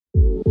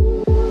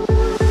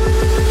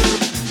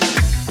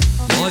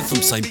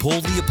from St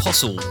Paul the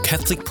Apostle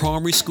Catholic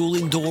Primary School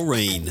in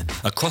Doreen,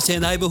 across our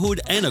neighbourhood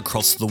and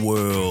across the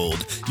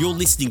world. You're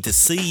listening to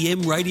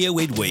CEM Radio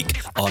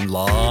Edweek on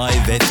Live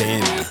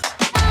FM.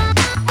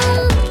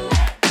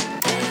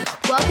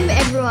 Welcome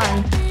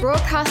everyone.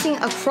 Broadcasting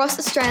across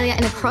Australia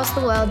and across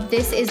the world,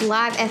 this is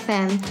Live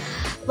FM.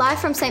 Live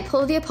from St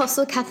Paul the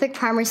Apostle Catholic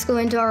Primary School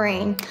in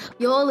Doreen,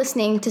 you're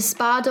listening to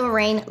Spa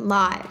Doreen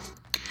Live.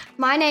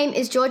 My name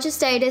is Georgia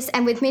Status,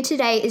 and with me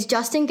today is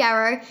Justin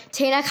Garrow,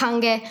 Tina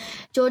Kunge,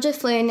 Georgia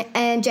Flynn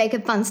and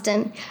Jacob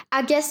Funston.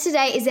 Our guest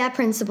today is our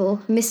principal,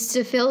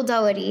 Mr. Phil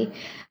Doherty.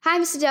 Hi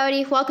Mr.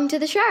 Doherty, welcome to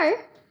the show.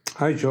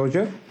 Hi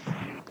Georgia,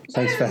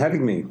 thanks for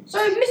having me. So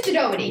Mr.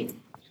 Doherty,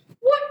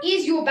 what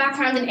is your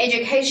background in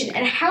education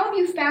and how have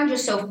you found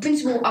yourself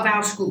principal of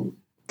our school?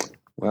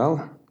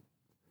 Well,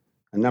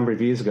 a number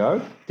of years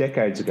ago,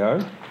 decades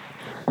ago,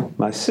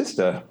 my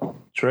sister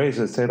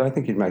Teresa said, I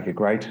think you'd make a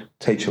great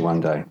teacher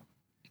one day.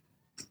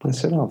 I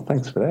said, oh,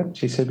 thanks for that.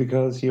 She said,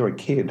 because you're a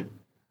kid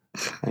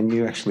and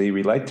you actually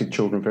relate to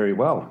children very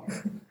well.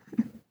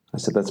 I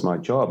said, that's my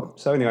job.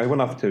 So anyway, I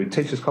went off to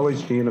Teachers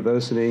College, to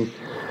university,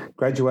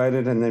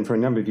 graduated, and then for a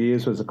number of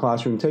years was a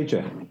classroom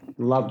teacher.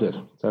 Loved it.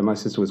 So my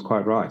sister was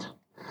quite right.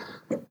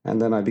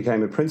 And then I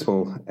became a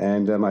principal,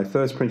 and my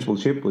first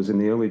principalship was in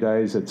the early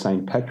days at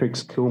St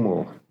Patrick's,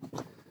 Kilmore.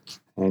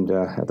 And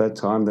at that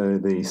time,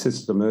 the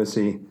Sisters of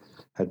Mercy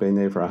had been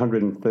there for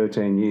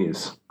 113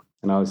 years,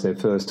 and I was their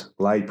first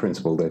lay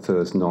principal, their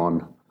first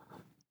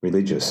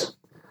non-religious.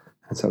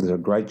 And so it was a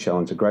great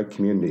challenge, a great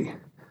community.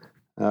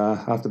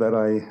 After that,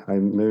 I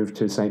moved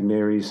to St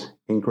Mary's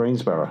in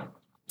Greensborough,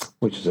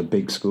 which is a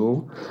big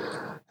school,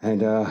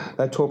 and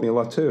that taught me a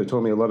lot too. It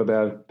taught me a lot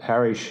about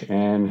parish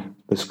and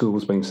the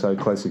schools being so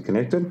closely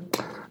connected.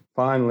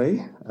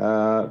 Finally,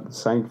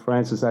 St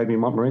Francis Xavier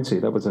Montmorency,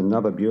 that was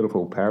another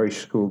beautiful parish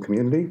school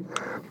community.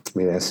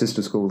 We had our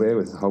sister school there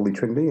with Holy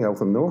Trinity,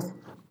 Eltham North,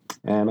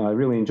 and I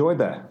really enjoyed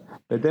that.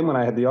 But then when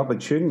I had the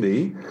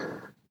opportunity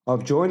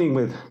of joining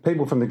with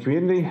people from the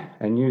community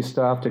and new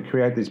staff to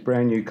create this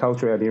brand new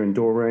culture out here in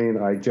Doreen,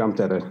 I jumped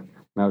at it.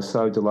 And I was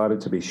so delighted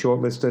to be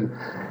shortlisted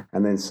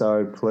and then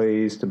so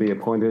pleased to be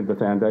appointed the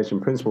foundation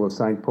principal of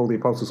St Paul the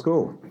Apostle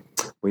School.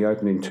 We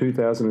opened in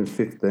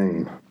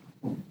 2015.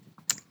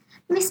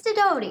 Mr.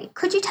 Doherty,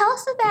 could you tell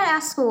us about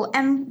our school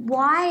and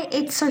why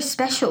it's so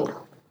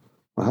special?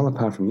 Well,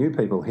 apart from you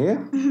people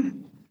here,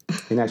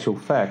 in actual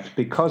fact,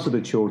 because of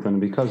the children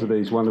and because of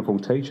these wonderful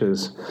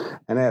teachers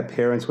and our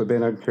parents, we've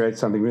been able to create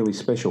something really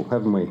special,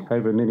 haven't we,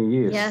 over many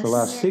years, yes. The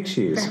last 6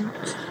 years.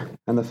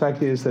 And the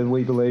fact is that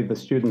we believe the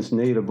students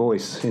need a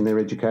voice in their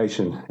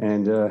education,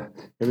 and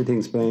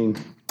everything's been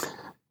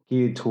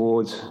geared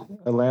towards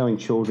allowing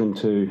children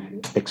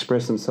to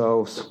express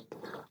themselves,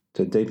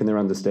 to deepen their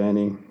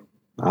understanding,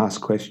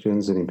 ask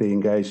questions and be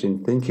engaged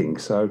in thinking.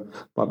 So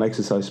what makes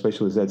it so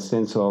special is that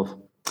sense of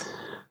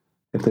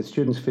if the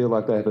students feel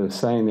like they have a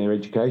say in their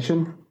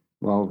education,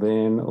 well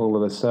then all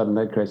of a sudden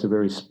that creates a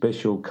very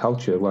special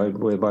culture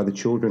whereby the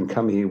children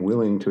come here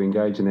willing to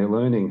engage in their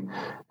learning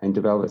and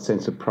develop a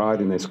sense of pride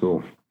in their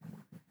school.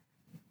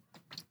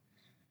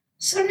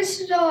 So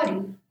Mr.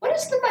 Doherty, what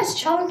is the most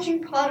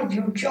challenging part of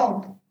your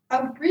job?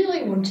 I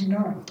really want to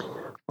know.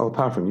 Well,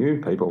 apart from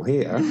you people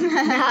here...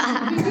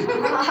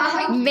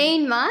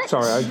 Mean much?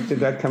 Sorry, did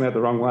that come out the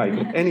wrong way?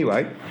 But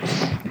anyway...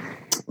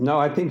 No,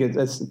 I think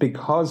it's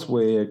because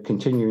we're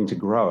continuing to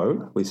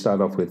grow. We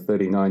started off with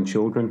 39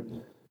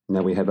 children.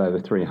 Now we have over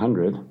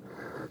 300.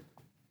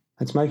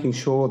 It's making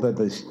sure that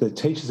the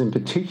teachers in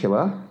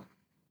particular,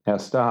 our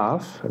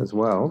staff as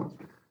well,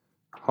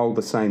 hold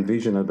the same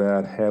vision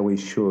about how we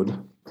should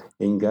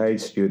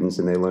engage students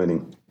in their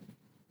learning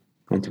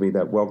and to be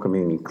that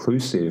welcoming,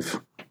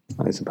 inclusive,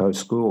 I suppose,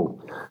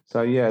 school.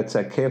 So, yeah, it's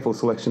a careful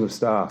selection of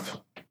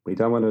staff. We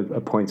don't want to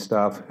appoint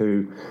staff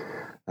who...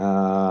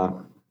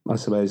 I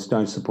suppose,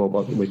 don't support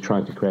what we're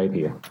trying to create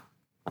here.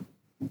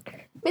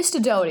 Mr.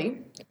 Doherty,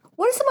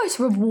 what is the most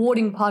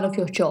rewarding part of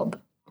your job?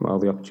 Well,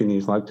 the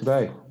opportunities like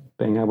today,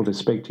 being able to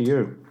speak to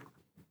you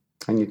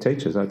and your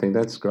teachers. I think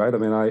that's great. I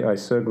mean, I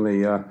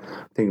certainly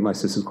think my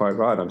sister's quite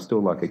right. I'm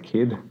still like a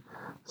kid,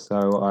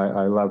 so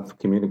I love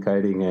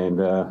communicating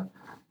and I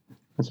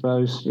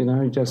suppose,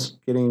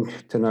 just getting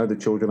to know the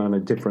children on a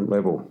different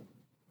level.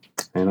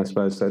 And I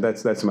suppose so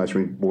that's the most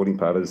rewarding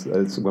part is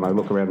when I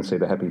look around and see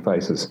the happy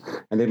faces.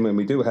 And then when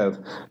we do have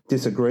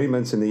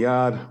disagreements in the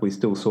yard, we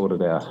still sort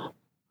it out.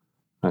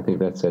 I think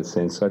that's that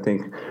sense. I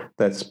think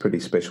that's pretty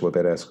special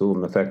about our school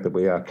and the fact that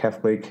we are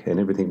Catholic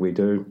and everything we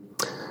do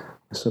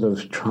is sort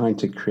of trying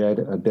to create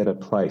a better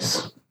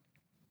place.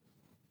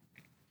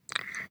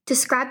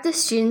 Describe the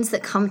students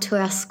that come to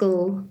our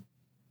school.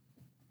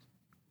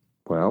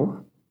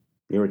 Well...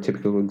 You're a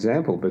typical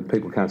example, but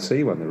people can't see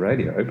you on the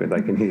radio, but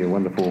they can hear your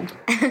wonderful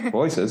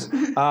voices.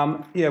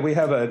 We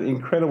have an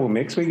incredible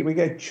mix. We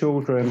get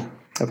children,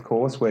 of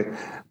course,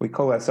 we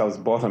call ourselves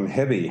bottom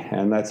heavy,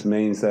 and that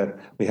means that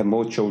we have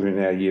more children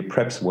in our year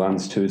preps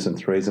 1s, 2s and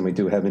 3s than we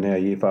do have in our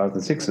year 5s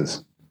and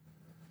 6s.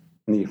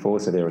 And the year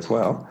 4s are there as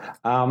well.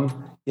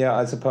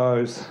 I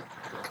suppose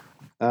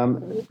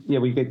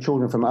we get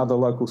children from other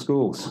local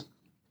schools.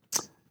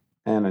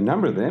 And a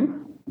number of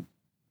them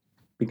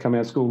become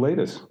our school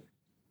leaders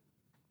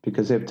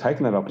because they've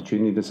taken that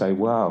opportunity to say,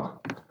 wow,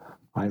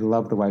 I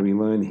love the way we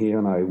learn here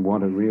and I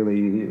want to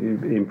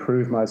really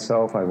improve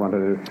myself. I want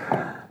to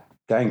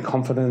gain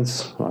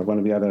confidence. I want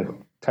to be able to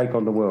take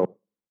on the world.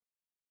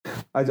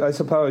 I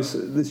suppose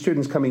the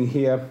students coming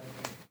here,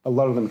 a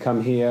lot of them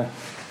come here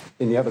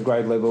in the other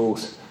grade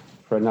levels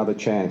for another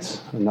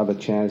chance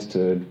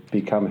to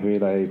become who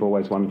they've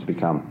always wanted to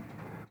become,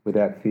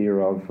 without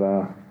fear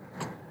of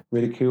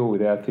ridicule,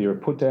 without fear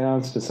of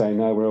put-downs, to say,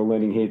 no, we're all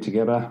learning here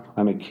together.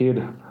 I'm a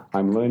kid,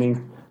 I'm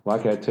learning,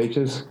 like our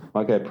teachers,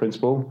 like our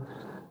principal.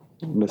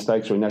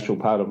 Mistakes are a natural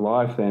part of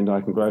life and I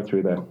can grow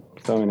through that.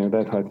 So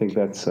I think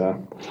that's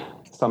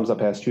sums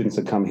up our students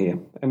that come here.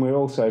 And we're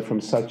also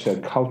from such a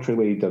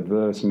culturally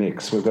diverse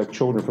mix. We've got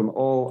children from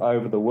all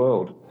over the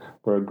world.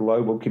 We're a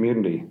global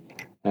community.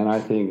 And I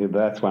think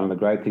that's one of the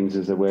great things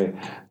is that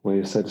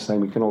we're sort of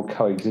saying we can all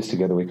coexist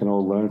together. We can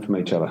all learn from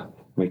each other.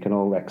 We can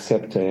all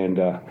accept and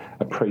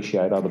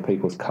appreciate other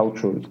people's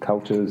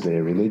cultures,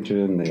 their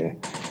religion,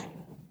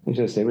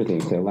 just everything,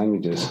 their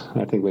languages.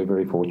 I think we're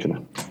very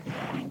fortunate.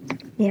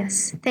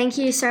 Yes. Thank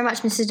you so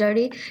much, Mr.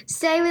 Doty.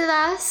 Stay with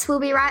us. We'll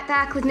be right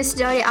back with Mr.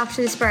 Doty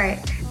after this break.